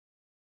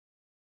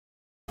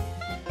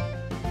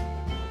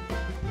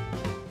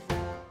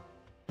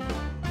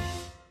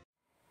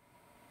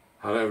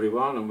Hello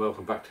everyone and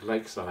welcome back to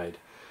Lakeside.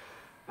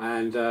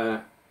 And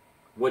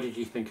what did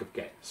you think of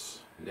Getz?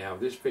 Now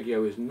this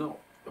video is not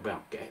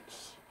about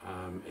Getz,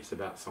 it's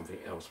about something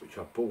else which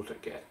I bought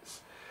at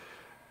Getz.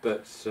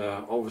 But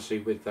obviously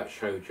with that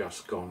show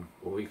just gone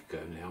a week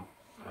ago now,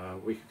 a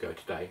week ago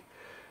today,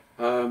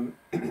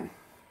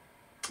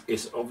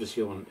 it's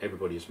obviously on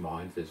everybody's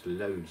mind. There's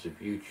loads of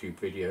YouTube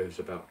videos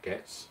about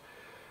Getz,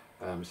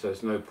 so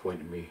there's no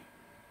point in me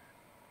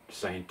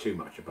saying too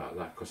much about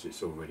that because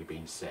it's already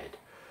been said.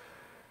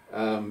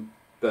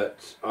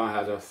 But I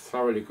had a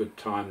thoroughly good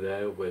time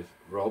there with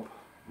Rob,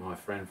 my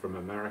friend from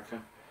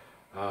America.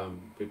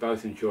 We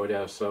both enjoyed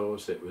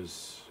ourselves. It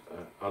was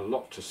a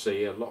lot to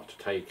see, a lot to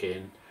take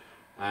in,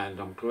 and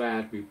I'm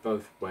glad we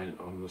both went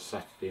on the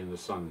Saturday and the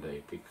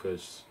Sunday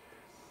because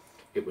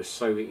it was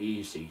so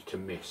easy to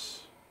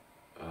miss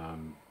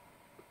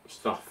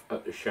stuff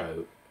at the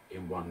show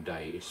in one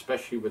day,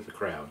 especially with the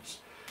crowds,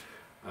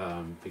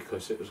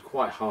 because it was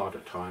quite hard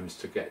at times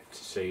to get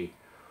to see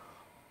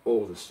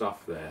all the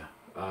stuff there.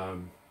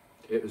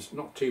 It was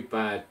not too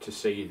bad to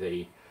see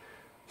the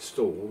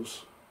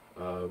stalls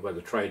where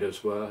the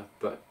traders were,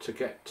 but to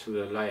get to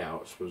the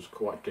layouts was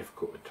quite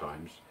difficult at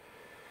times.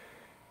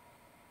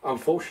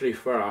 Unfortunately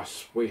for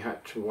us, we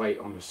had to wait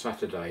on a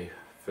Saturday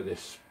for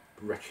this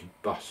wretched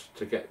bus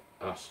to get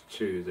us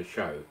to the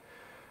show.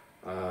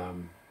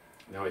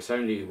 Now it's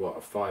only what,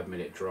 a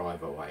 5-minute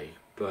drive away,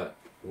 but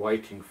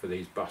waiting for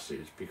these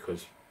buses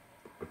because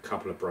a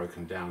couple have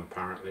broken down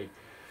apparently,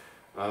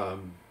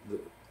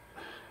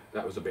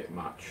 that was a bit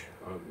much.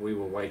 We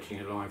were waiting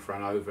in line for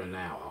over an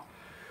hour,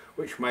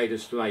 which made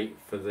us late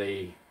for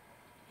the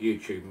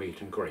YouTube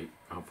meet and greet,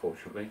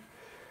 unfortunately.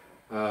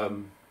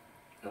 And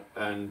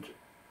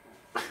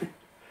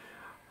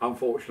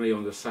unfortunately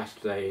on the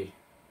Saturday,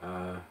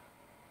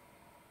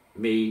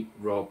 me,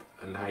 Rob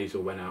and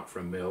Hazel went out for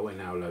a meal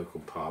in our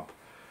local pub,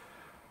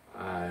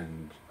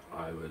 and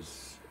I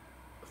was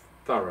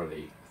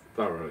thoroughly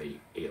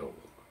ill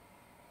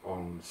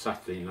on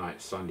Saturday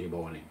night, Sunday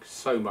morning,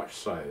 so much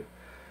so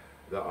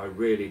that I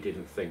really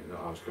didn't think that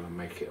I was going to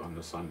make it on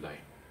the Sunday.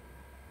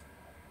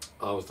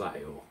 I was that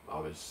ill. I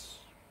was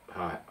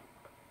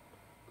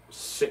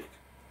sick,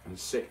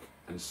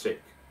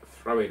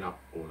 throwing up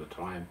all the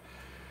time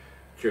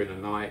during the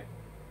night.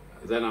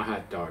 Then I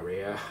had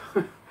diarrhea.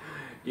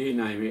 You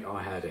name it,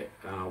 I had it.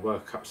 And I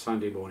woke up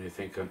Sunday morning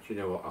thinking, do you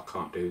know what, I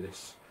can't do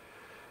this.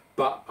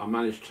 But I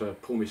managed to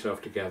pull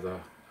myself together,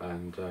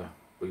 and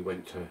we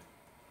went to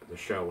the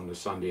show on the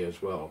Sunday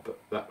as well. But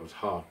that was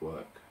hard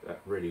work. That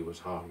really was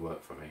hard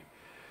work for me.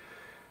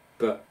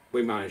 But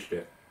we managed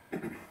it.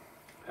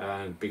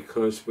 And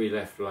because we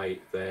left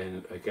late,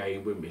 then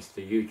again we missed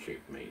the YouTube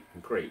meet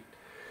and greet.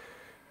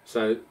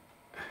 So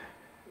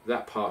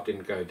that part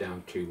didn't go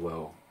down too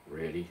well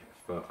really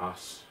for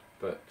us.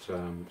 But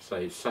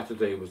say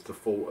Saturday was the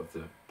fault of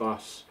the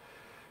bus,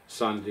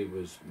 Sunday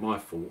was my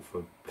fault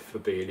for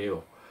being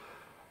ill.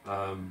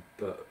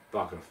 But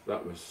bugger,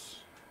 that was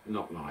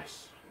not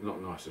nice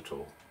at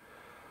all.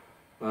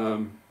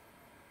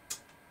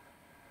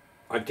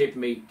 I did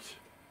meet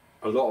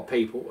a lot of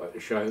people at the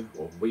show,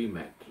 or me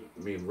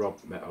and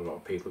Rob met a lot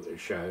of people at the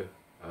show,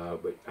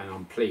 and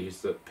I'm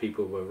pleased that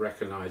people were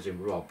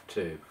recognising Rob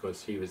too,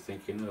 because he was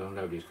thinking, oh,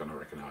 nobody's going to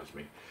recognise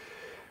me.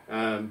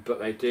 But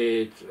they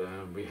did.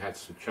 We had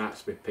some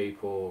chats with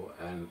people,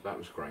 and that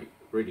was great,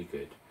 really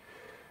good.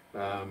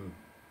 I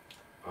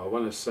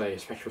want to say a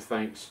special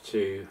thanks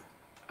to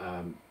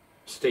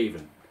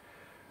Stephen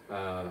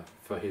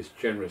for his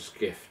generous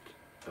gift,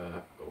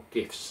 or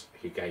gifts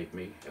he gave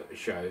me at the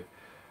show.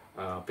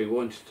 I've been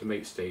wanting to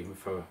meet Stephen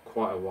for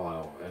quite a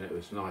while, and it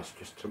was nice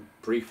just to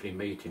briefly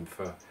meet him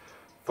for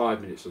 5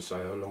 minutes or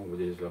so along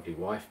with his lovely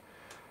wife.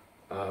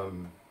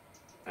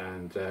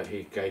 And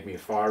he gave me a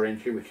fire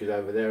engine, which is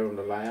over there on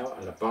the layout,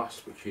 and a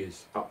bus which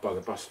is up by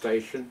the bus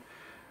station,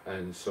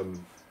 and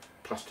some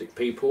plastic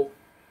people.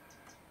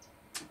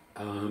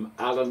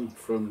 Alan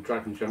from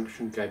Dragon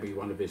Junction gave me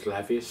one of his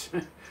levies.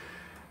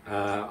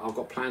 I've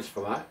got plans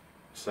for that,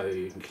 so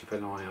you can keep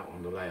an eye out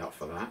on the layout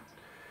for that.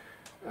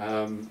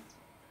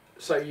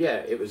 So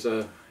yeah, it was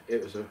a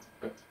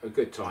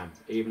good time.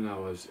 Even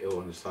though I was ill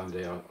on the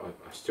Sunday, I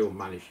still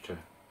managed to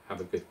have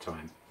a good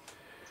time.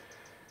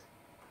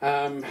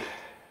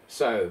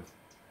 So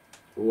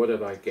what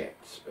did I get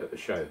at the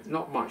show?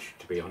 Not much,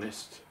 to be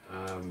honest.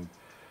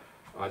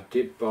 I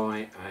did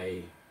buy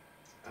a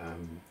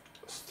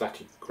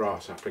static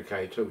grass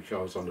applicator, which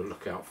I was on the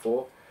lookout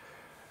for,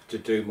 to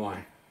do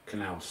my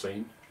canal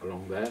scene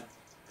along there.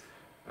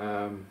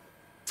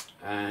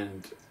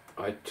 And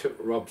I took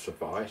Rob's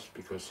advice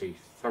because he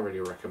thoroughly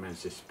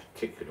recommends this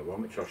particular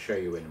one, which I'll show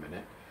you in a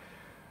minute.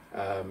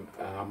 And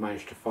I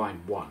managed to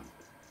find one.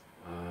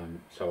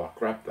 So I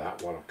grabbed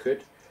that while I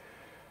could.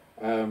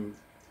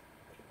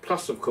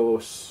 Plus, of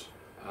course,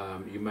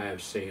 you may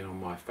have seen on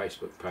my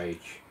Facebook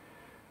page,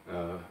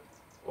 or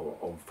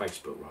on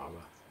Facebook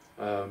rather,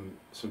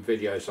 some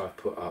videos I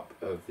put up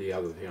of the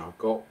other thing I've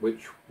got,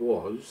 which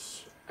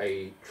was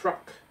a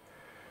truck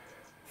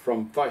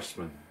from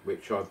Viessmann,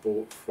 which I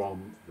bought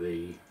from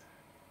the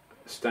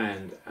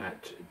stand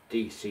at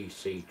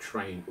DCC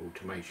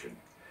TrainAutomation.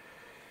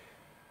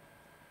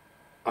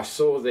 I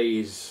saw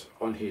these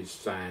on his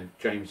stand,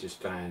 James's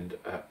stand,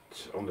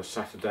 on the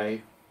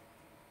Saturday,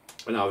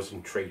 and I was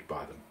intrigued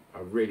by them. I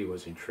really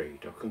was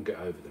intrigued. I couldn't get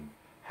over them,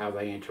 how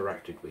they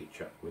interacted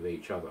with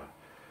each other.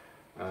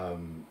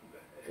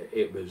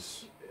 It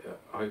was,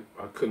 I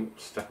couldn't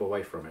step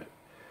away from it,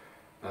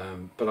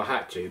 but I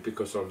had to,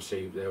 because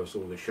obviously there was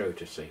all the show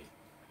to see.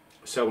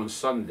 So on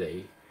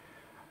Sunday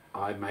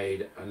I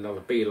made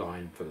another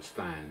beeline for the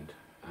stand,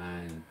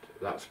 and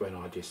that's when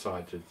I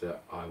decided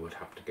that I would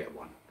have to get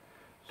one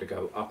to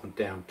go up and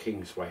down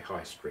Kingsway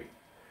High Street.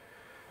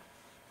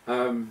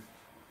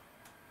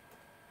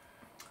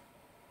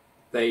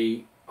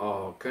 They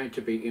are going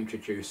to be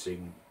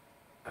introducing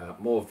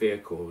more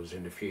vehicles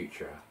in the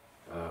future,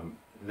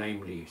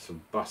 namely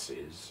some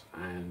buses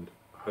and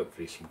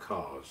hopefully some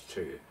cars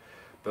too.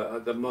 But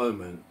at the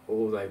moment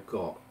all they've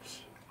got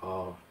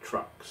are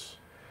trucks,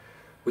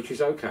 which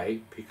is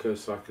okay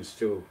because I can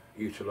still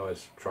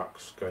utilise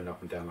trucks going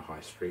up and down the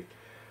high street.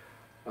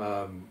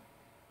 And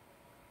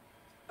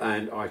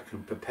I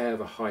can prepare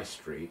the high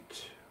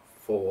street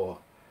for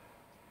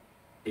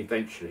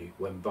eventually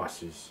when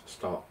buses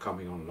start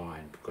coming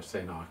online, because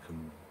then I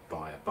can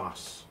buy a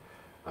bus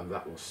and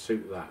that will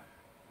suit that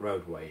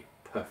roadway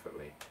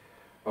perfectly.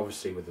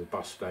 Obviously with the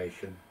bus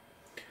station,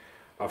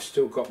 I've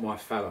still got my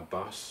Falla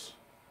bus,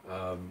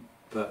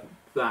 but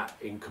that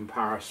in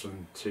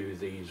comparison to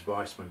these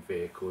Viessmann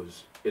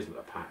vehicles isn't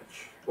a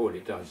patch. All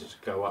it does is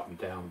go up and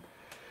down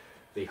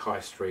the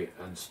high street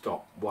and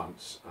stop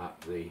once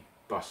at the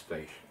bus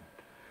station.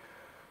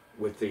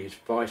 With these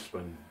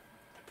Viessmann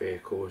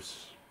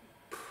vehicles,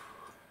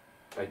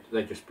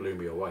 they just blew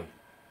me away.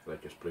 They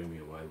just blew me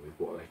away with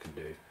what they can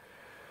do.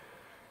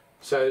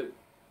 So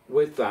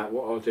with that,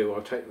 what I'll do,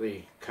 I'll take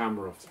the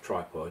camera off the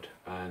tripod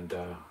and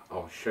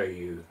I'll show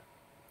you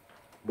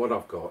what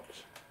I've got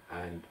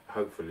and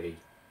hopefully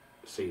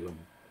see them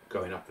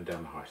going up and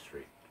down the high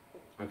street.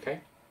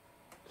 Okay,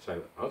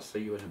 so I'll see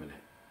you in a minute.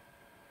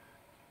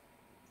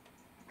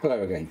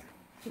 Hello again.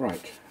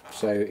 Right,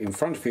 so in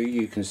front of you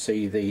you can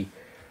see the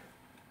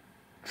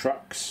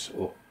trucks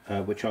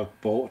which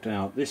I've bought.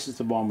 Now this is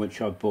the one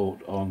which I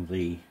bought on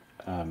the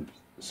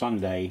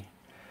Sunday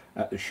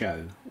at the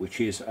show,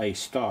 which is a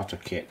starter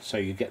kit. So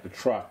you get the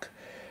truck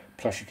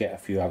plus you get a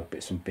few other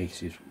bits and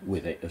pieces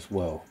with it as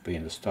well,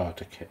 being the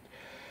starter kit.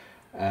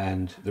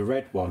 And the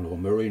red one or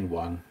maroon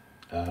one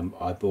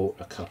I bought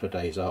a couple of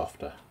days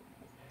after.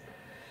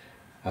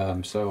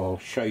 So I'll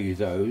show you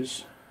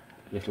those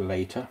a little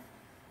later.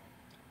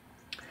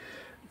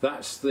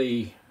 That's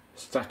the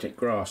static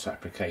grass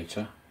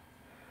applicator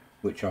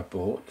which I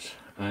bought,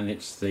 and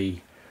it's the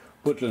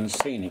Woodland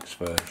Scenics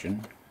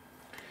version.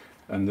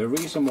 And the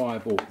reason why I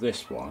bought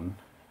this one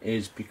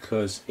is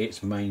because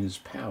it's mains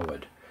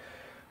powered.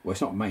 Well,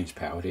 it's not mains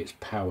powered, it's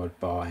powered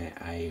by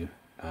a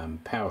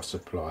power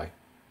supply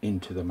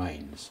into the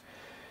mains.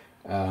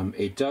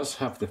 It does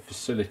have the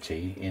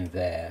facility in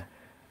there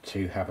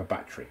to have a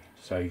battery,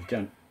 so you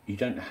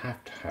don't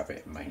have to have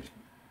it mains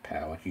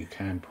powered. You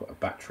can put a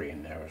battery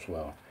in there as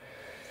well.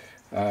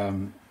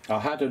 I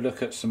had a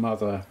look at some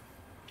other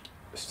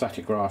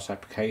static grass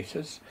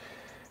applicators,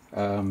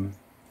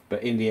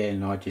 but in the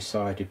end I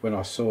decided, when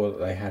I saw that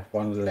they had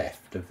one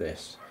left of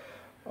this,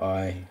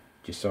 I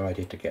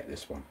decided to get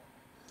this one.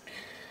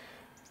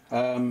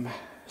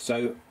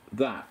 So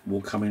that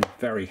will come in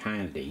very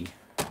handy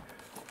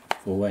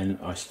for when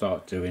I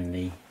start doing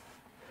the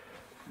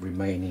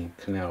remaining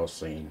canal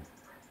scene.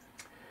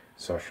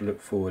 So I shall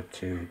look forward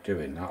to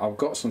doing that. I've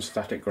got some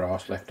static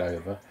grass left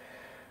over,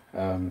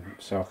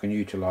 so I can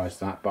utilise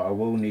that, but I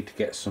will need to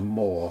get some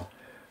more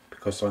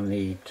because I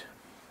need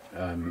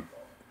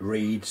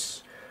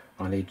reeds,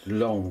 I need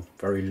long,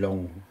 very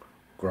long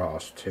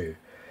grass too.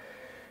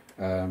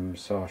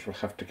 So I shall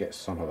have to get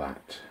some of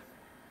that.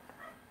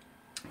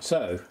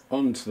 So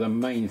on to the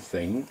main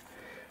thing.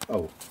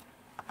 Oh,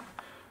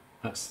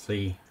 that's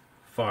the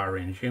fire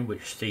engine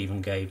which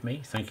Stephen gave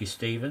me. Thank you,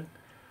 Stephen.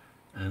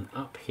 And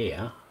up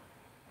here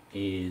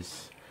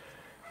is,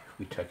 if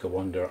we take a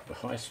wander up the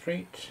high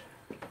street,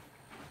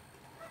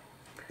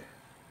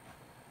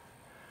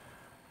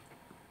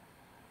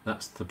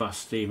 that's the bus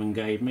Stephen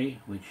gave me,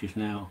 which is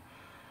now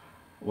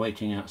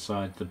waiting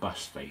outside the bus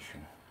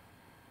station.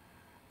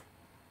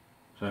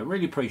 So I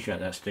really appreciate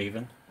that,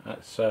 Stephen.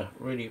 That's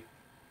really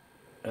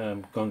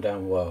gone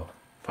down well.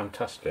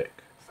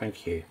 Fantastic.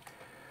 Thank you.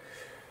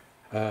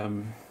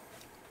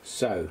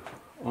 So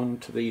on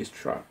to these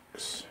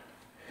trucks.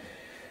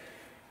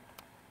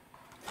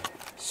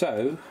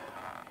 So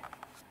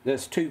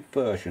there's two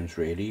versions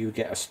really. You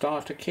get a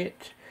starter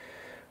kit,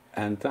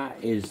 and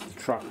that is the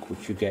truck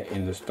which you get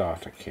in the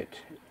starter kit.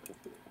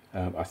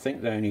 I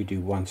think they only do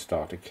one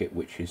starter kit,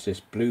 which is this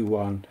blue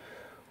one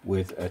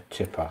with a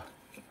tipper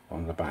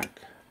on the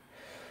back,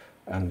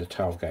 and the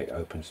tailgate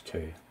opens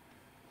too.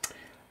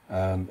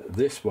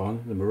 This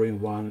one, the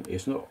maroon one,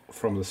 is not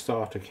from the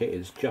starter kit,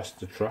 it's just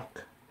the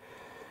truck.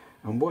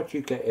 And what you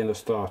get in a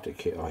starter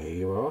kit,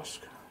 you ask?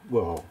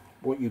 Well,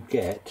 what you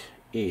get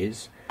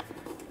is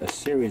a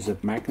series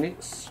of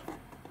magnets,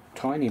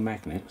 tiny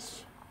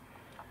magnets,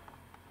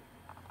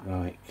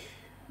 like,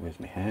 where's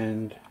my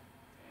hand,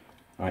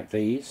 like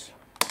these.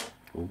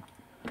 Ooh.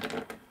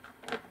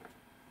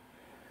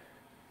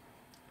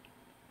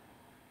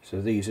 So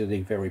these are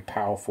the very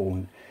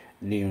powerful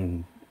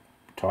neon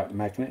type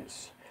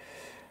magnets,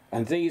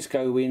 and these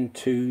go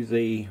into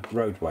the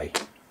roadway.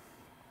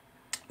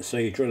 So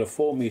you drill a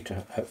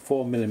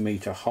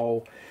 4mm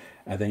hole,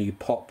 and then you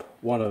pop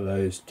one of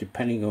those,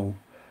 depending on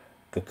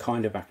the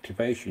kind of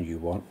activation you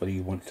want, whether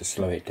you want to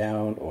slow it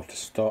down or to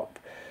stop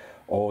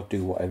or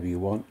do whatever you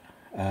want.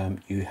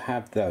 You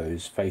have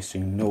those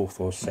facing north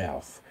or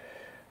south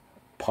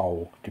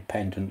pole,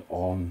 dependent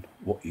on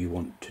what you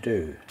want to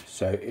do.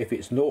 So if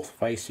it's north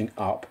facing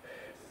up,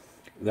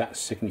 that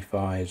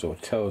signifies or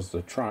tells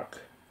the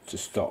truck to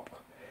stop.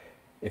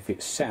 If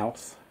it's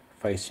south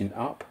facing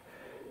up,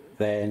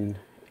 then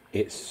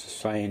it's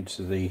saying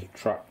to the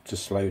truck to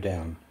slow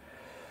down.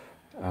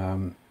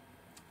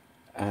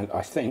 And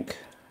I think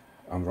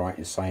I'm right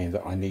in saying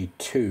that I need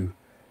 2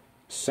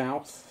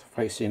 south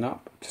facing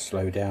up to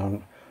slow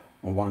down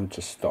and 1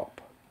 to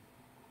stop.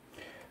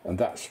 And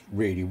that's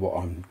really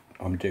what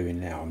I'm doing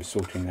now. I'm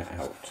sorting that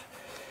out.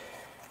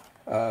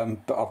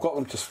 But I've got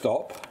them to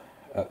stop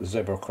at the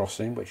zebra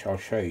crossing, which I'll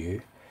show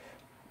you.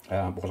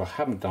 What I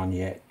haven't done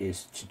yet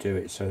is to do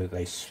it so that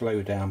they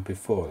slow down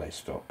before they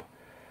stop.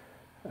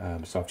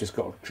 So I've just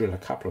got to drill a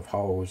couple of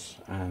holes,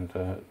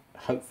 and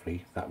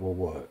hopefully that will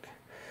work.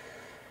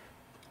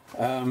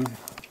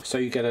 So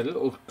you get a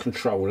little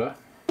controller.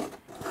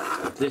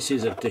 This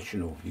is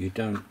additional, you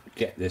don't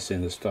get this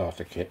in the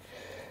starter kit.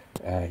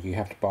 You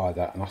have to buy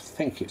that, and I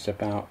think it's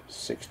about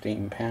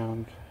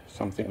 £16,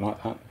 something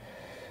like that.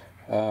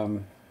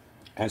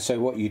 And so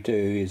what you do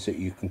is that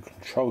you can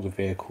control the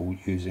vehicle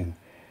using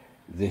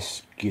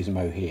this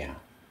gizmo here.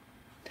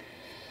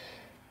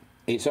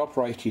 It's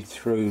operated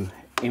through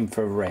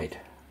infrared,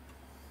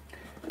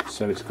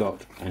 so it's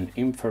got an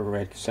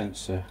infrared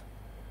sensor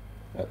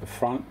at the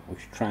front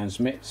which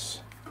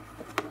transmits,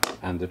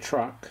 and the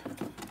truck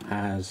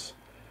has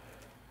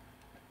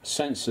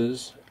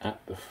sensors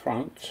at the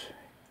front,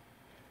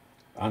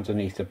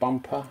 underneath the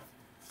bumper,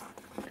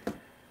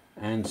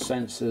 and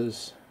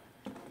sensors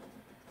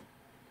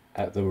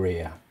at the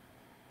rear,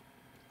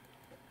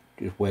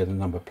 just where the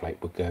number plate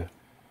would go.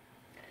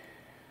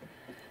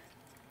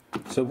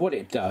 So what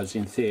it does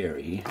in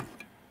theory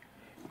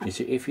is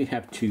that if you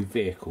have 2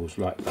 vehicles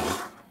like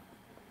that,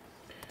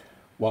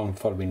 one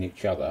following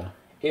each other,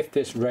 if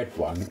this red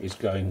one is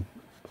going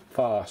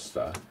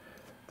faster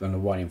than the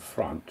one in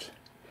front,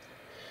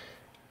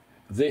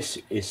 this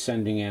is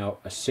sending out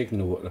a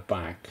signal at the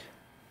back.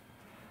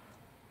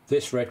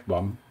 This red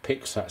one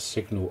picks that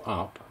signal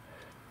up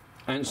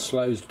and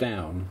slows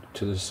down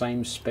to the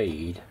same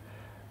speed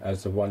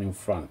as the one in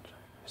front.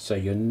 So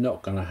you're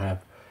not going to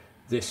have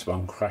this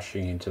one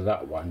crashing into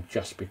that one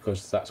just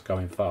because that's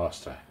going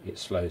faster. It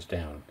slows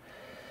down.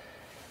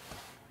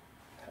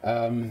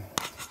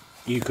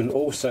 You can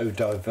also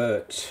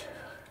divert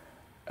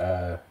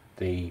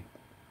the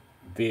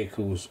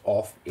vehicles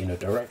off in a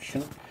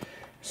direction.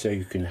 So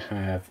you can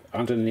have,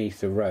 underneath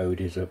the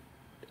road is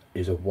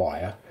a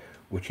wire,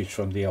 which is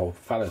from the old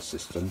Fallow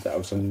system. That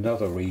was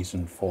another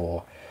reason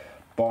for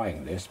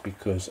buying this,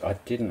 because I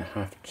didn't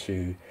have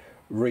to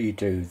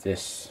redo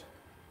this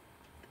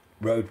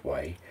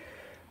roadway,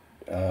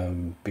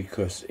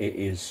 because it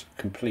is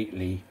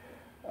completely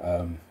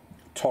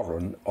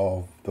tolerant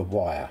of the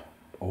wire,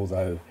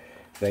 although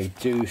they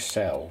do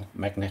sell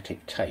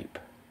magnetic tape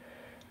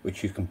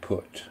which you can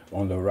put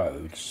on the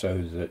road,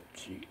 so that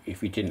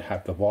if you didn't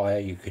have the wire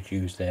you could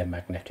use their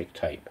magnetic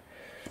tape.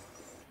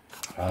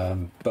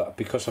 But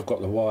because I've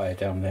got the wire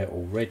down there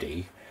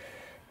already,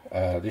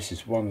 this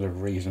is one of the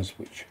reasons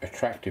which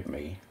attracted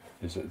me,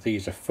 is that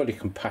these are fully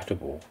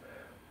compatible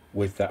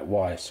with that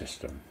wire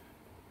system,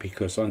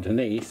 because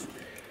underneath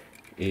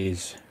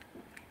is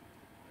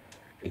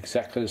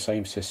exactly the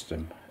same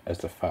system as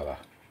the Fallow.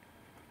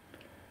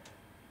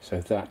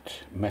 So that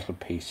metal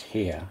piece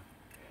here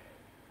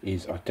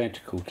is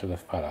identical to the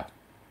Fallow.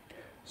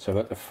 So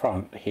at the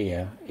front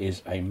here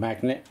is a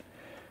magnet,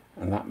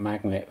 and that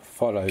magnet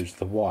follows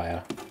the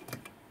wire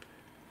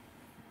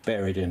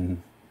buried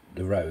in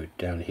the road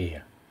down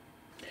here.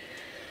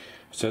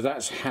 So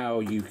that's how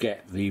you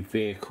get the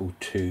vehicle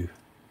to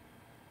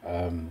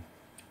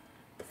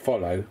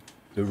follow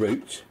the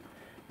route.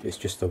 It's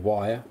just the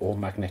wire or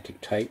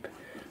magnetic tape,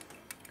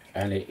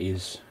 and it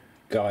is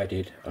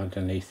guided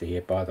underneath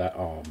here by that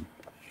arm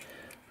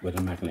with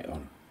a magnet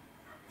on.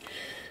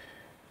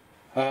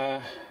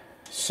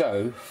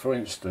 So for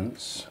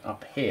instance,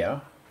 up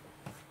here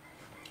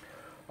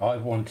I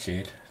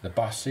wanted the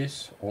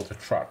buses or the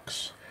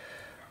trucks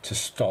to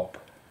stop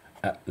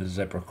at the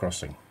zebra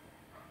crossing.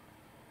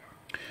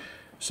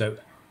 So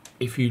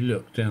if you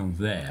look down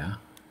there,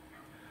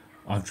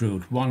 I've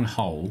drilled one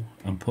hole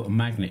and put a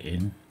magnet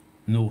in,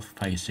 north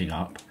facing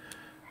up,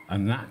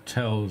 and that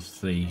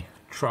tells the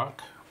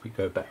truck, if we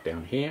go back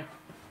down here,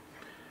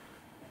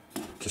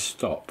 to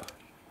stop.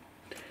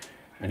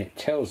 And it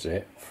tells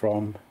it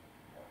from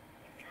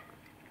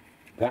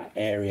that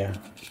area,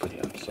 put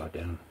it upside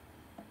down,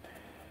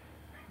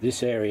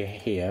 this area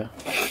here,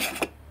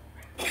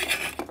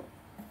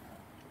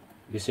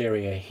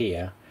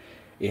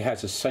 it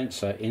has a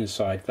sensor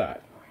inside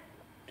that.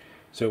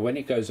 So when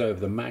it goes over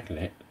the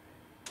magnet,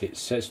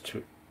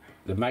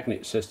 the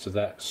magnet says to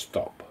that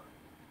stop,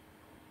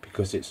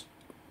 because it's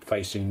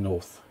facing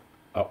north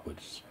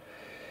upwards.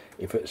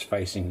 If it's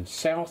facing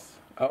south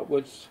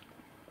upwards,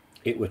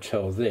 it would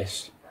tell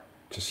this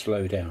to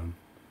slow down.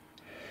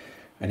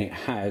 And it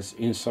has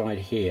inside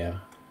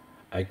here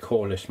a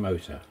coilless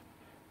motor,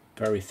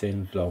 very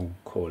thin, long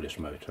coilless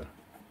motor,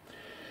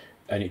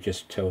 and it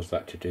just tells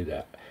that to do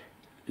that.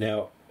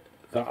 Now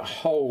that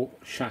whole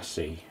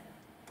chassis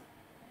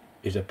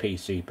is a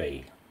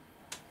PCB,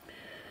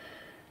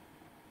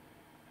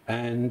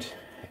 and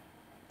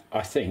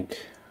I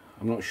think,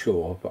 I'm not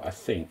sure, but I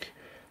think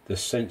the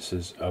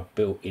sensors are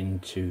built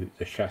into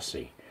the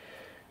chassis.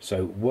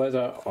 So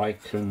whether I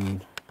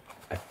can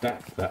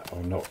adapt that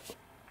or not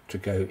to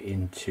go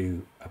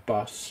into a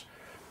bus,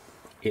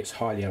 it's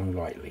highly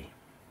unlikely,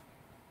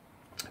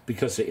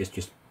 because it is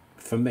just,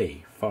 for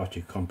me, far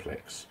too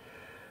complex.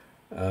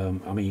 I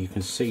mean, you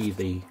can see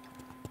the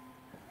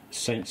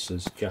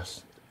sensors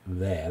just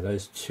there,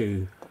 those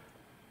two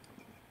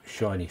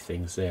shiny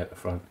things there at the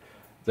front,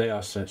 they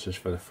are sensors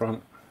for the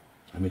front,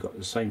 and we've got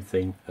the same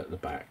thing at the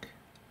back,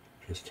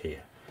 just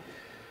here.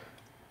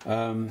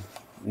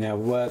 Now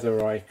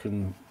whether I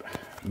can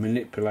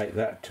manipulate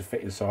that to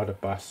fit inside a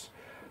bus,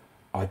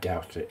 I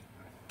doubt it,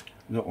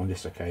 not on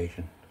this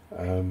occasion.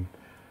 And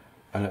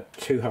at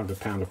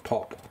 £200 a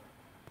pop,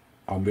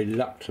 I'm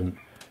reluctant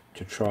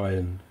to try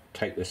and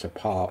take this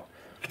apart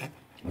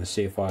and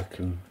see if I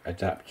can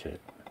adapt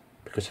it,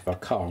 because if I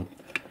can't,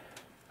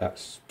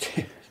 that's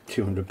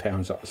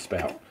 £200 up the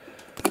spout.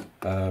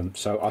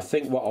 So I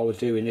think what I'll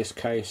do in this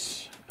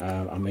case,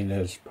 I mean,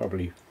 there's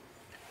probably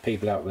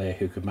people out there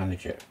who could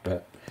manage it,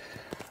 but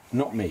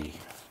not me.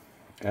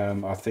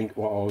 I think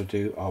what I'll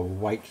do, I'll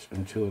wait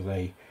until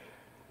they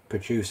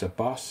produce a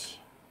bus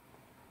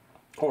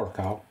or a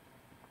car,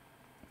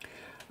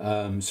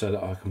 so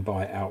that I can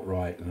buy it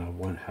outright and I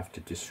won't have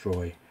to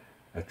destroy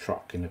a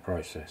truck in the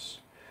process.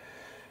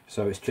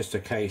 So it's just a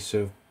case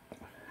of,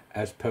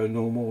 as per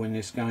normal in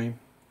this game,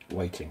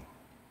 waiting.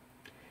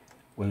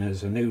 When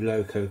there's a new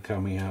loco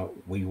coming out,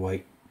 we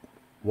wait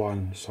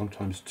 1,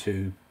 sometimes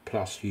 2+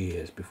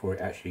 years before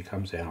it actually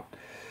comes out,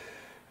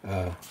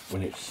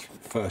 when it's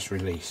first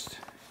released.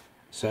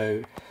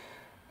 So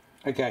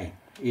again,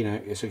 you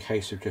know, it's a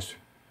case of just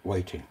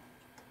waiting,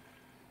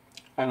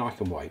 and I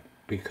can wait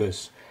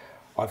because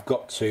I've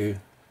got to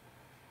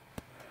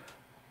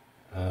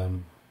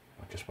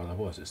just what I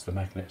was, it's the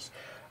magnets.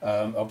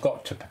 I've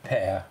got to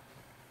prepare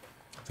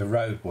the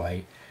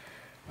roadway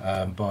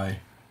by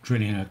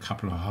drilling a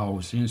couple of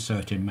holes,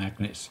 inserting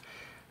magnets,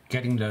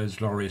 getting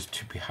those lorries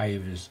to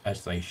behave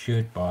as they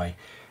should by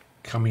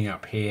coming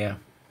up here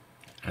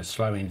and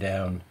slowing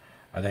down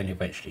and then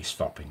eventually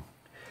stopping,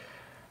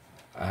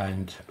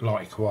 and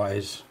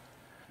likewise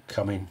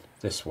coming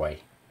this way,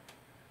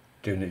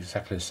 doing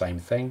exactly the same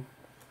thing.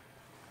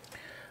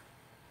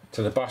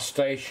 To the bus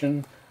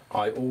station,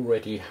 I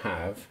already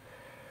have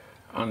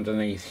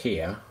underneath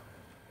here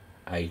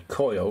a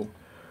coil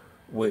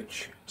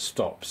which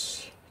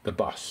stops the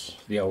bus,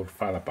 the old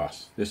Fowler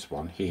bus, this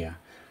one here.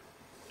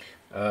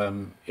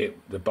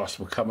 The bus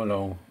will come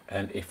along,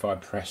 and if I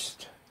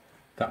pressed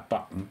that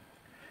button,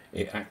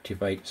 it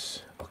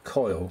activates a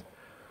coil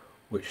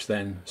which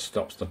then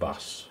stops the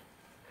bus.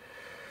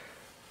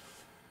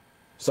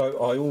 So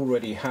I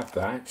already have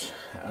that,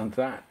 and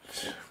that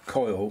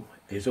coil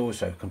is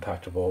also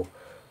compatible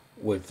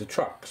with the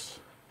trucks.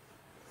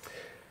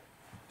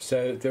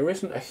 So there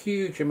isn't a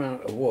huge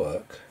amount of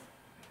work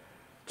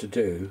to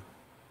do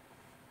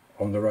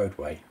on the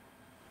roadway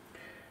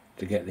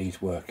to get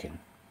these working.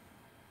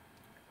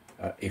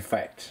 In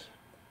fact,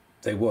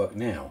 they work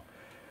now.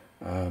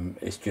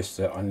 It's just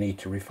that I need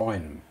to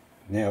refine them.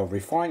 Now,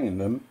 refining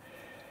them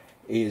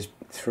is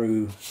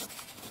through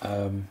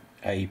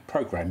a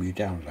program you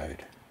download.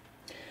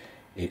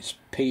 It's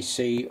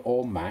PC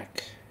or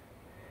Mac,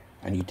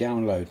 and you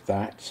download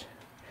that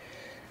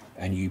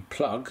and you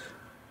plug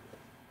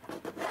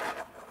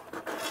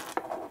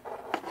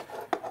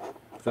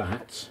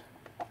that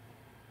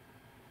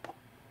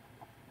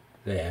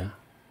there,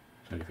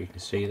 I don't know if you can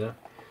see that,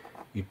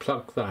 you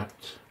plug that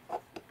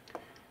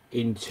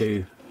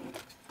into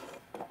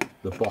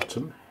the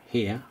bottom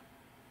here,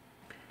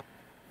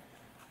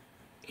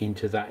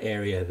 into that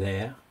area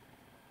there.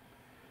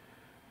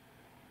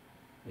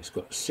 It's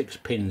got 6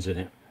 pins in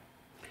it,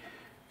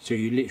 so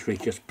you literally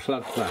just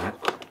plug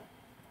that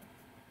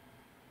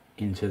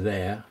into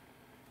there,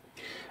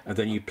 and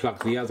then you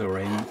plug the other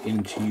end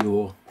into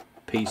your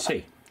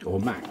PC or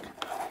Mac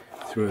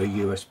through a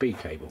USB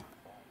cable.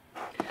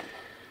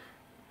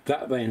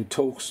 That then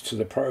talks to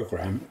the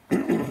program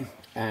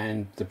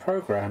and the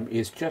program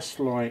is just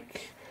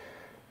like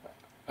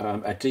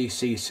a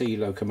DCC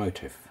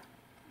locomotive,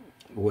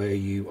 where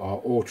you are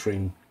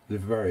altering the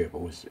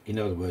variables, in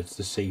other words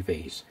the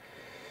CVs.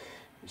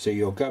 So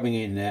you're going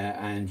in there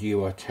and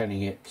you are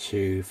telling it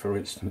to, for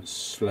instance,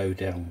 slow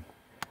down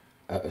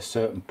at a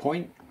certain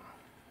point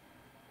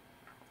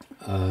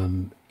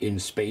in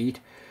speed.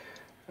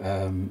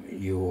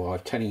 You are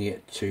telling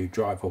it to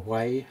drive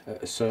away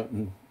at a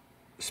certain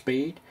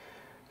speed.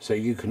 So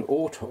you can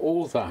alter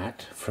all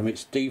that from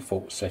its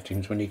default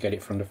settings when you get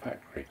it from the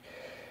factory.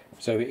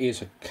 So it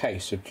is a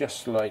case of,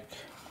 just like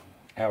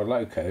our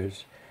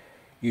locos,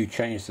 you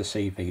change the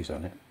CVs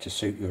on it to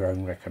suit your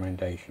own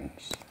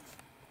recommendations.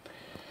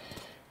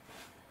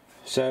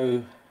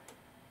 So,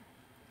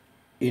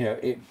 you know,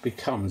 it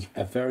becomes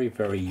a very,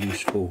 very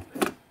useful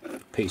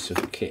piece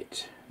of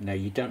kit. Now,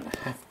 you don't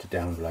have to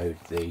download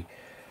the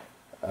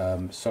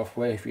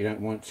software if you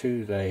don't want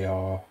to. They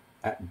are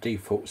at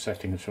default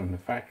settings from the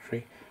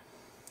factory,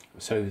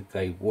 so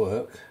they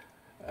work.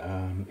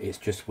 It's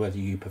just whether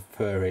you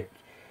prefer it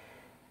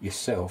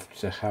yourself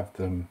to have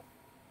them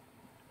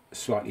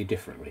slightly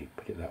differently,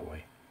 put it that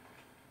way.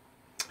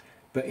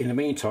 But in the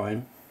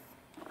meantime,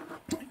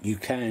 you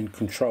can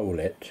control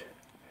it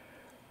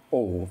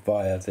all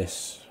via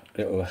this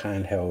little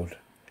handheld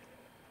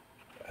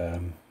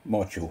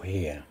module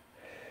here.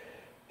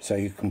 So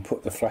you can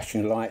put the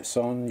flashing lights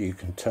on, you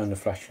can turn the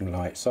flashing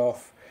lights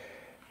off.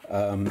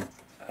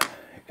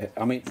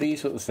 I mean,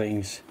 these sort of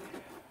things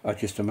are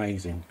just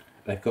amazing.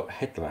 They've got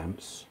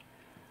headlamps,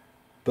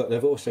 but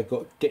they've also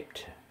got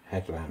dipped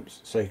headlamps,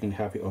 so you can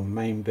have it on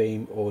main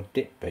beam or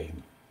dip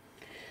beam.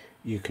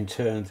 You can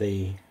turn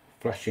the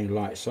flashing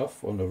lights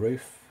off on the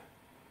roof,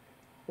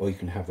 or you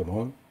can have them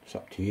on, it's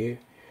up to you.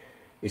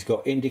 It's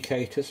got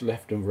indicators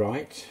left and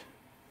right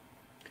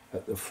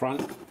at the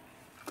front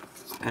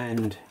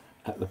and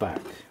at the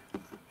back.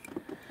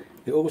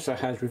 It also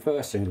has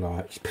reversing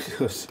lights,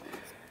 because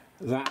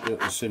that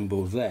little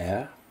symbol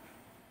there,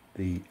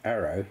 the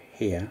arrow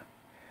here,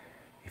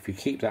 if you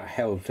keep that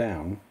held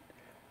down,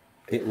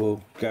 it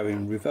will go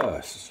in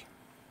reverse.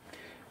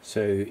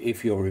 So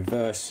if you're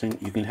reversing,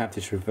 you can have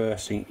this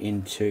reversing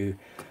into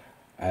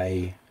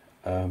a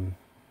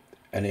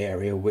an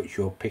area which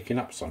you're picking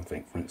up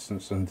something, for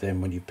instance, and then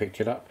when you picked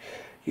it up,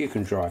 you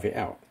can drive it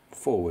out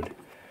forward.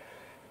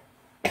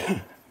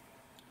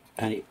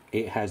 And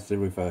it has the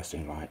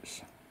reversing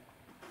lights.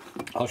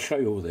 I'll show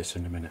you all this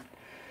in a minute.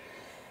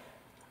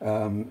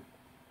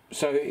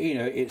 So, you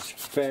know, it's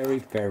very,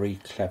 very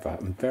clever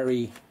and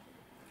very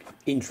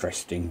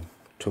interesting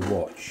to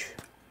watch.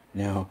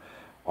 Now,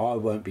 I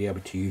won't be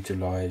able to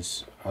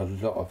utilise a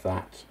lot of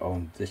that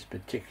on this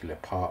particular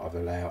part of the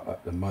layout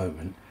at the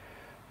moment,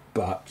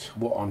 but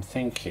what I'm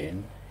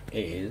thinking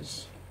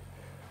is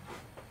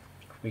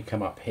we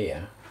come up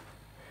here,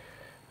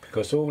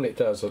 because all it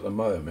does at the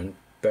moment,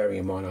 bearing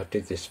in mind I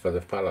did this for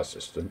the Falla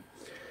system,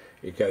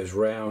 it goes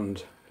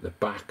round the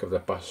back of the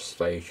bus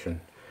station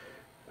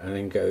and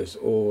then goes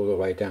all the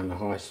way down the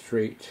high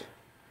street,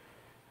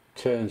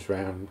 turns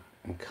round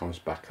and comes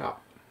back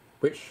up,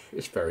 which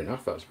is fair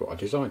enough. That's what I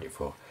designed it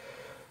for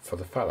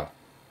the Falla.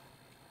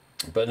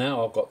 But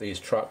now I've got these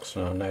trucks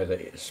and I know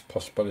that it's a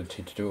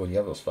possibility to do all the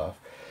other stuff.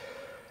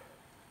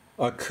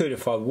 I could,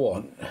 if I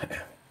want,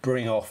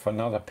 bring off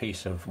another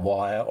piece of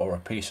wire or a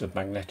piece of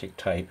magnetic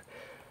tape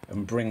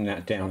and bring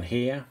that down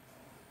here,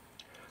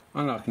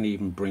 and I can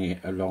even bring it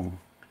along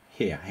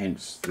here,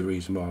 hence the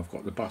reason why I've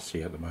got the bus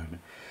here at the moment.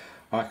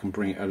 I can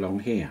bring it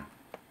along here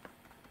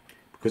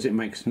because it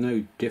makes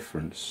no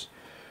difference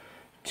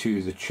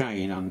to the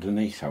chain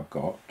underneath I've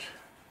got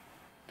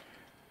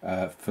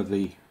for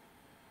the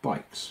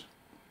bikes.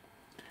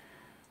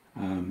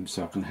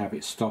 So I can have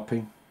it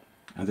stopping,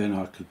 and then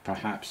I could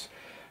perhaps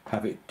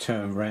have it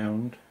turn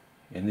round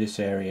in this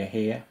area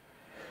here.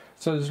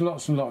 So there's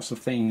lots and lots of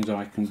things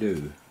I can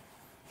do.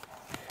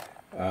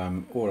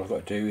 All I've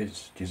got to do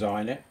is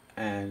design it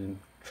and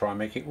try and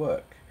make it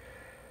work.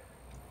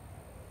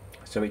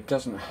 So it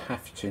doesn't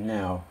have to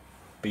now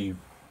be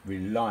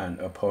reliant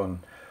upon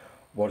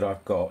what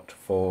I've got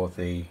for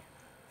the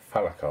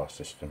Falla car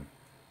system,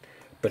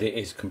 but it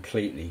is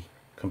completely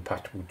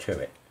compatible to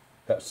it.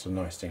 That's the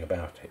nice thing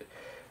about it.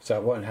 So I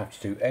won't have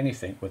to do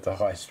anything with the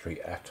high street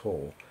at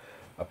all,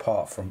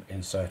 apart from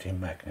inserting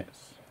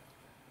magnets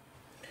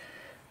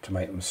to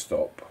make them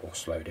stop or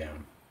slow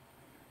down,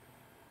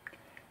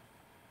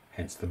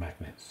 hence the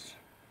magnets.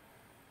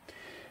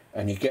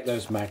 And you get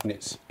those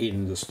magnets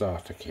in the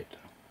starter kit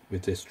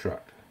with this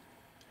truck.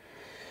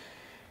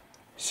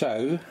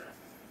 So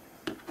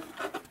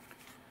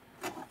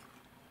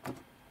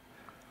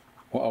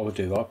what I will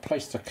do, I'll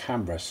place the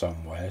camera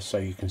somewhere so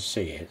you can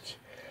see it,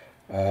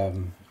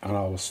 and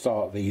I will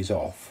start these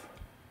off,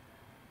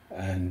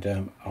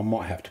 and I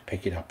might have to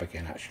pick it up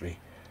again actually,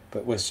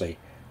 but we'll see.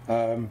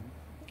 And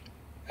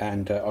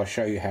I'll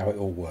show you how it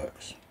all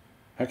works.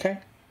 Okay,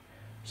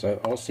 so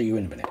I'll see you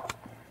in a minute.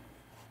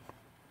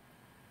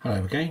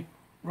 Hello again.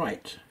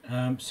 Right,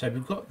 so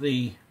we've got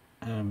the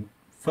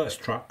first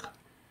truck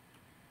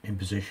in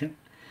position.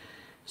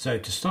 So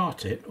to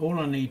start it, all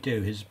I need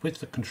to do is, with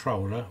the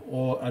controller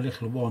or a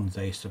little wand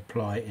they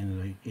supply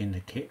in the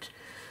kit,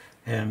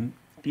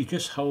 you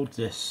just hold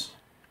this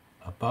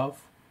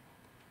above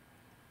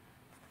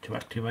to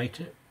activate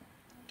it,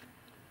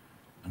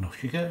 and off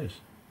she goes.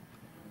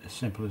 As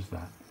simple as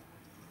that.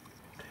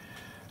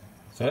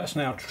 So that's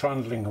now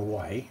trundling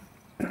away.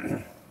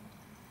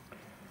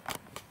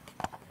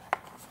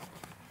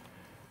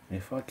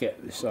 If I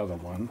get this other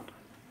one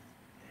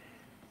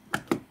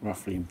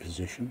roughly in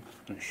position,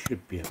 that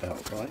should be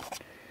about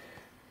right.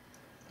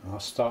 I'll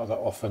start that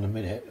off in a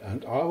minute,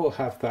 and I will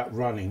have that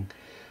running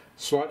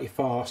slightly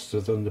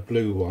faster than the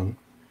blue one.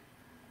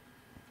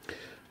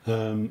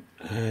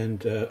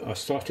 I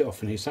start it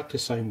off in exactly the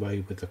same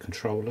way with the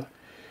controller,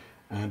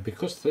 and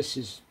because this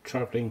is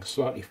travelling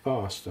slightly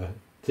faster,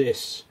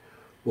 this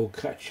will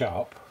catch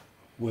up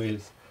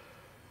with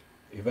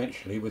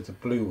eventually with the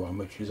blue one,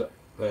 which is up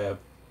there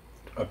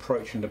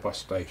approaching the bus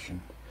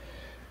station.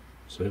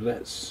 So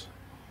let's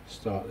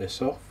start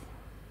this off.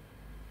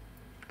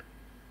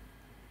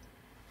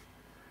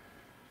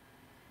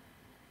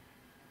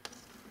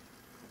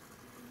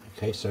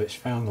 Okay, so it's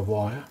found the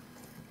wire,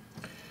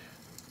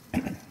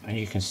 and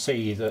you can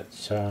see that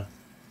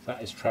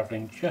that is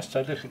travelling just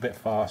a little bit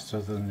faster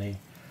than the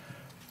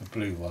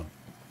blue one,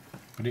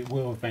 but it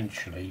will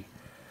eventually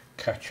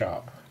catch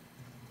up.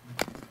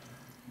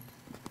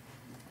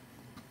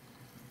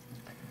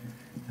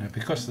 Now,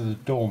 because of the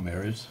door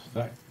mirrors,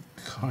 that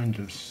kind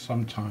of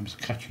sometimes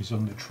catches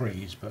on the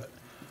trees, but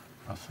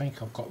I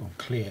think I've got them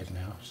cleared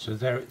now. So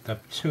the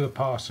two are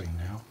passing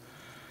now,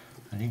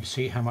 and you can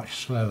see how much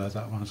slower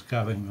that one's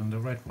going than the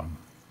red one.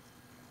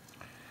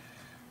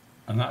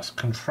 And that's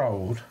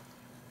controlled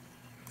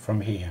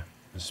from here,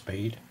 the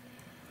speed.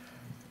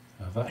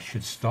 Now that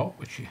should stop,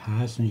 which it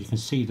has, and you can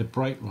see the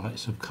brake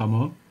lights have come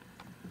on,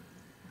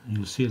 and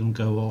you'll see them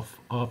go off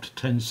after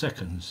 10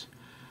 seconds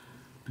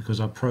because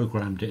I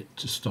programmed it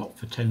to stop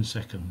for 10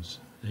 seconds.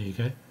 There you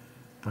go,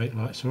 brake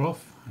lights are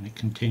off, and it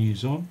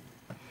continues on.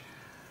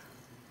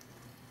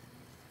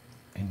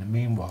 In the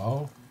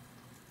meanwhile,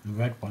 the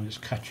red one is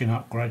catching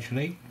up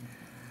gradually.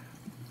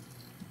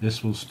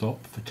 This will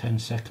stop for 10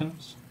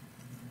 seconds.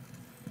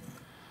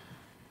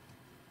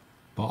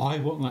 But I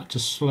want that to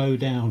slow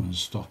down and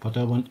stop. I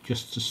don't want it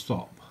just to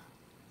stop.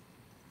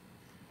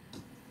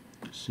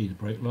 See the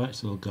brake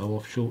lights, they'll go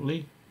off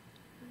shortly.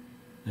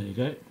 There you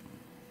go.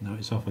 Now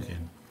it's off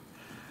again.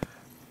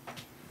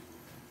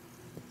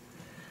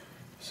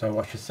 So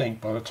I should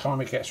think by the time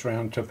it gets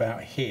round to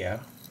about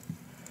here,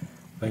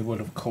 they would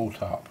have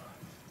caught up.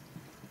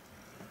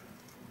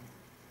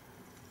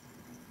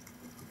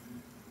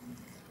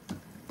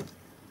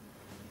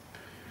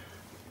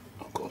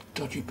 I've got a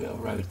dodgy bit of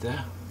road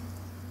there.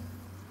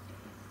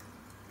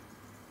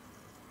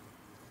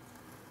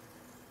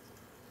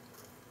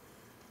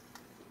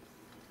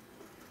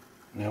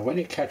 Now when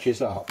it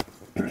catches up,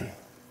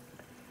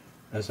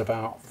 there's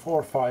about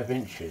 4 or 5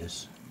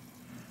 inches,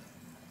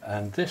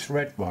 and this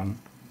red one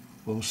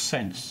will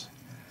sense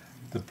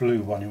the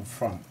blue one in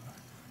front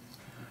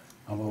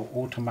and will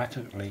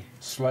automatically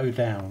slow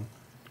down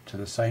to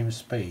the same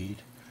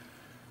speed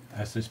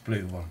as this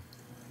blue one.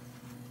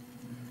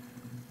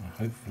 And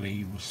hopefully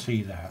you will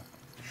see that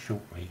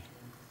shortly.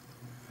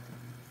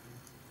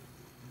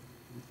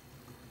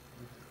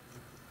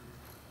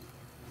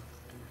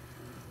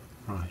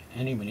 Right,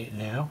 any minute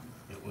now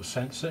it will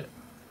sense it.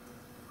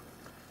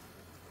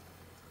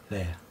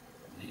 There,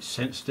 it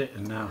sensed it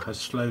and now has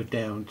slowed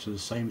down to the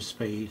same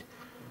speed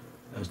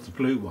as the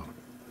blue one.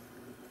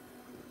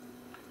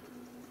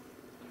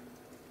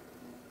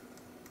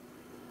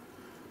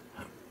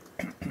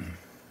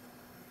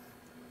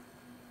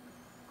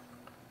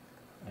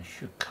 They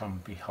should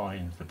come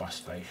behind the bus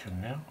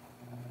station now.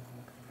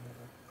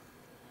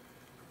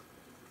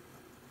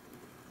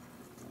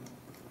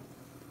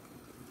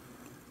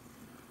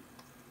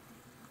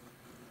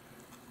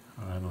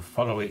 And they will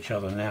follow each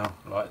other now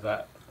like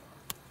that.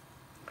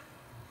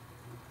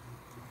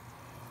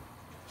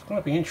 It's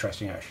going to be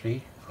interesting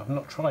actually. I've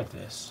not tried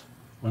this.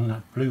 When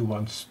that blue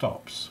one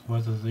stops,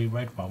 whether the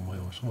red one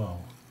will as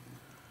well.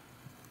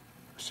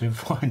 Soon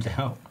find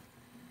out.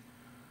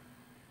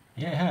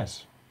 Yeah, it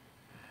has.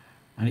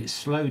 And it's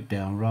slowed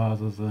down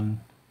rather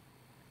than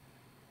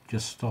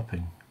just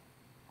stopping.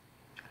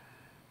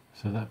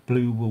 So that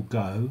blue will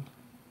go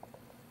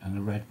and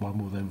the red one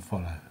will then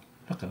follow.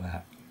 Look at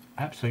that.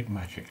 Absolute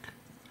magic.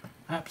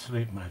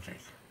 Absolute magic.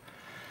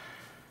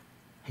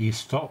 He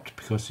stopped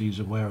because he's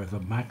aware of the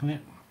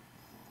magnet.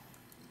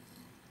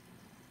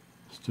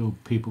 Still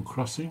people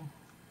crossing.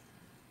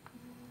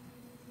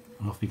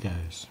 And off he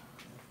goes.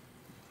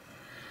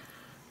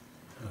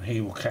 And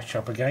he will catch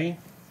up again.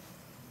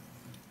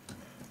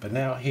 But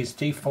now he's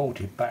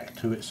defaulted back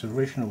to its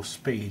original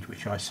speed,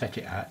 which I set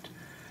it at,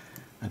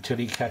 until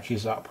he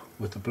catches up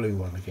with the blue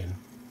one again,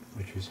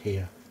 which is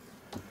here.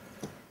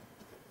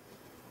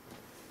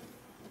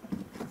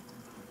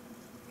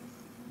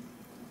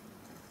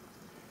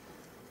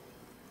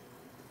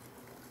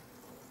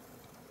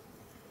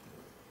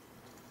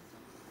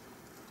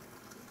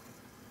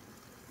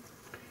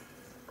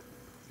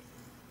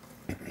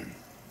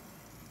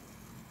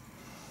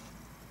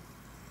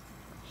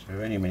 So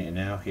any minute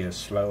now he'll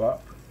slow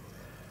up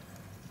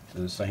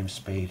to the same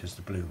speed as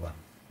the blue one.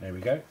 There we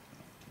go.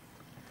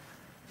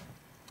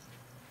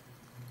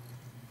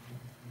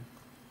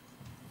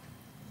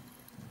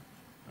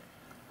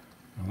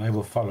 and they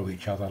will follow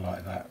each other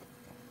like that.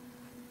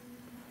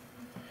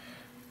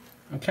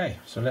 Okay,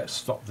 so let's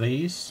stop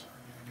these,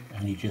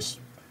 and you just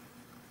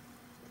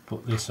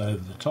put this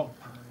over the top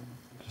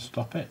to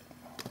stop it,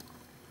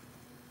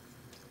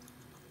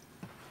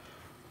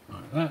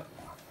 like that,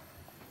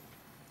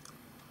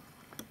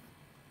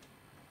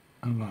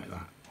 and like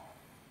that.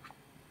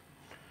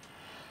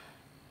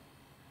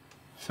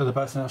 So they're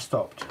both now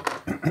stopped.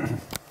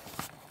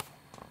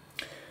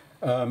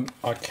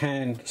 I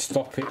can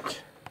stop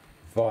it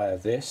via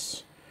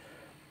this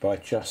by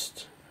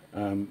just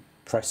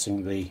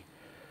pressing the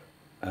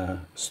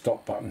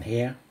stop button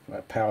here.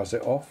 That powers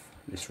it off,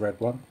 this red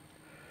one.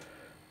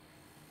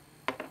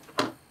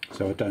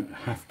 So I don't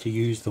have to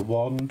use the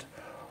wand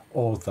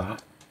or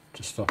that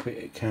to stop it.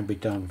 It can be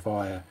done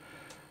via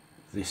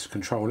this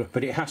controller,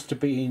 but it has to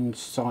be in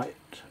sight,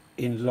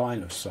 in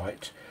line of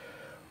sight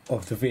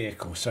of the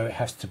vehicle, so it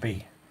has to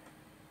be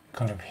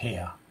kind of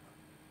here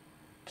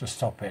to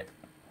stop it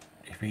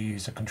if you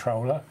use a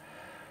controller,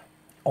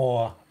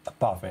 or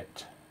above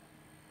it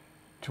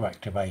to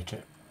activate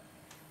it.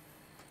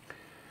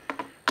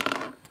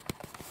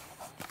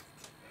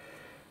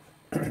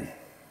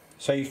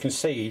 So you can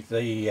see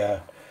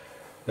the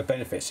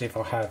benefits if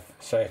I have,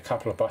 say, a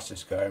couple of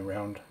buses going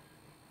around.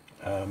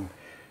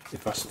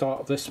 If I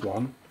start this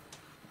one,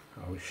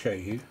 I will show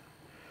you.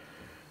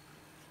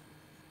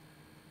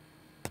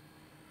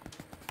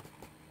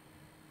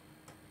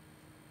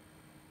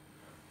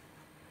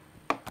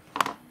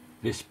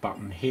 This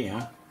button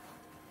here,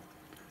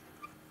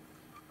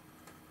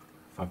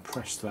 if I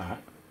press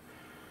that,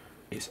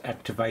 it's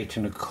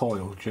activating a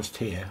coil just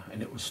here,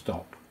 and it will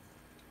stop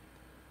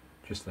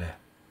just there,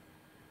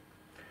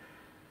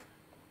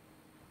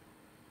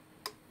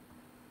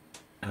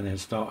 and then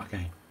start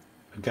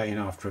again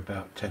after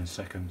about 10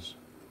 seconds,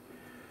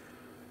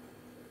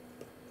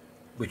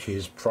 which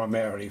is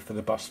primarily for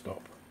the bus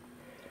stop.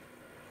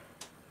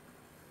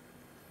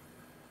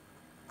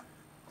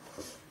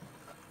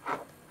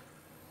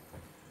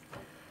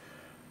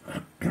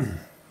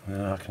 And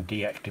then I can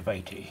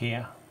deactivate it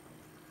here,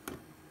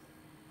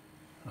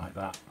 like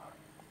that,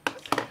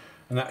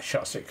 and that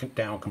shuts it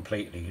down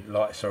completely.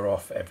 Lights are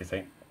off,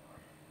 everything.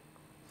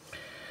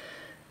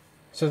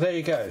 So there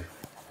you go.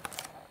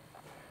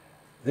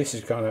 This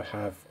is going to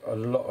have a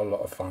lot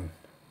of fun,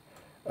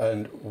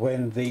 and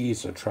when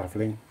these are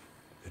travelling,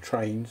 the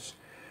trains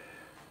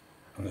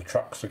and the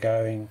trucks are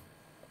going,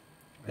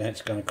 then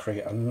it's going to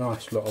create a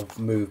nice lot of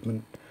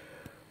movement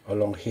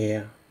along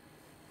here.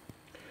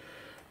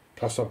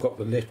 Plus I've got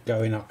the lift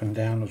going up and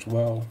down as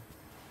well.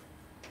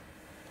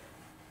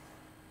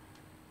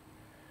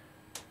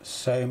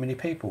 So many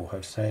people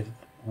have said,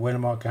 when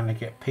am I going to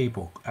get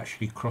people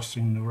actually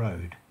crossing the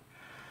road?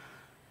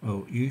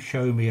 Well, you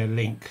show me a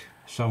link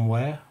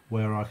somewhere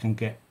where I can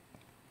get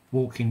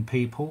walking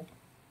people,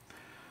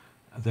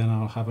 then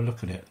I'll have a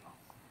look at it.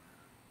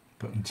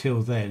 But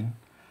until then,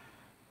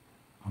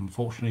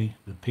 unfortunately,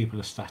 the people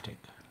are static.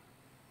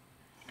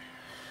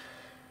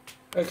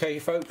 Okay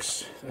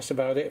folks, that's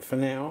about it for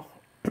now.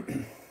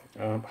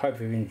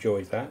 Hope you've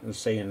enjoyed that and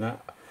seeing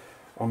that.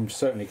 I'm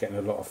certainly getting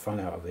a lot of fun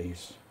out of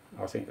these.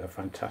 I think they're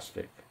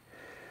fantastic.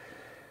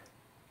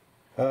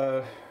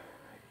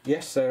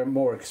 Yes, they're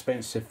more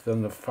expensive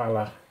than the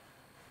Fala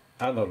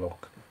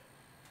analog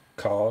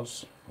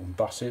cars and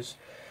buses,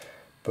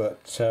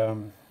 but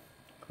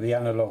the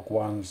analog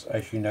ones,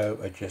 as you know,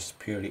 are just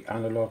purely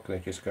analog. They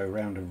just go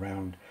round and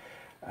round,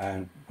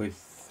 and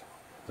with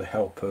the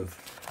help of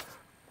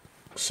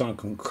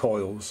sunken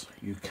coils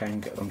you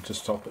can get them to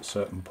stop at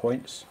certain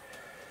points.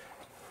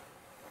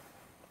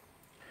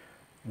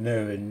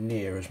 Nowhere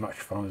near as much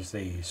fun as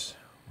these,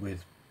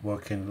 with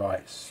working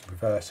lights,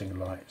 reversing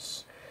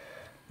lights,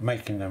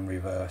 making them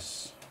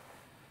reverse.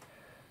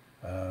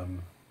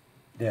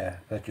 Yeah,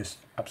 they're just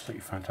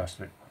absolutely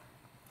fantastic.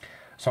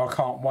 So I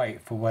can't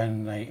wait for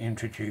when they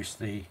introduce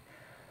the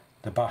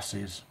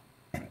buses,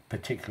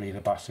 particularly the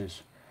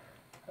buses,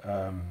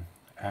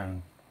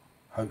 and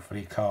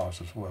hopefully cars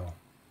as well.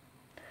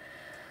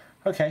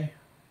 Okay,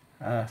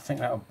 I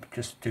think that'll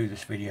just do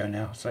this video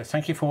now. So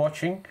thank you for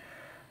watching,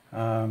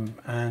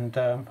 and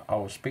I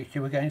will speak to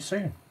you again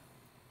soon.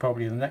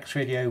 Probably the next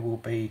video will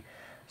be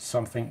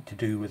something to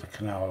do with a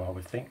canal, I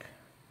would think.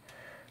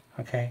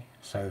 Okay,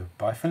 so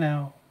bye for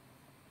now.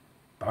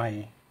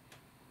 Bye.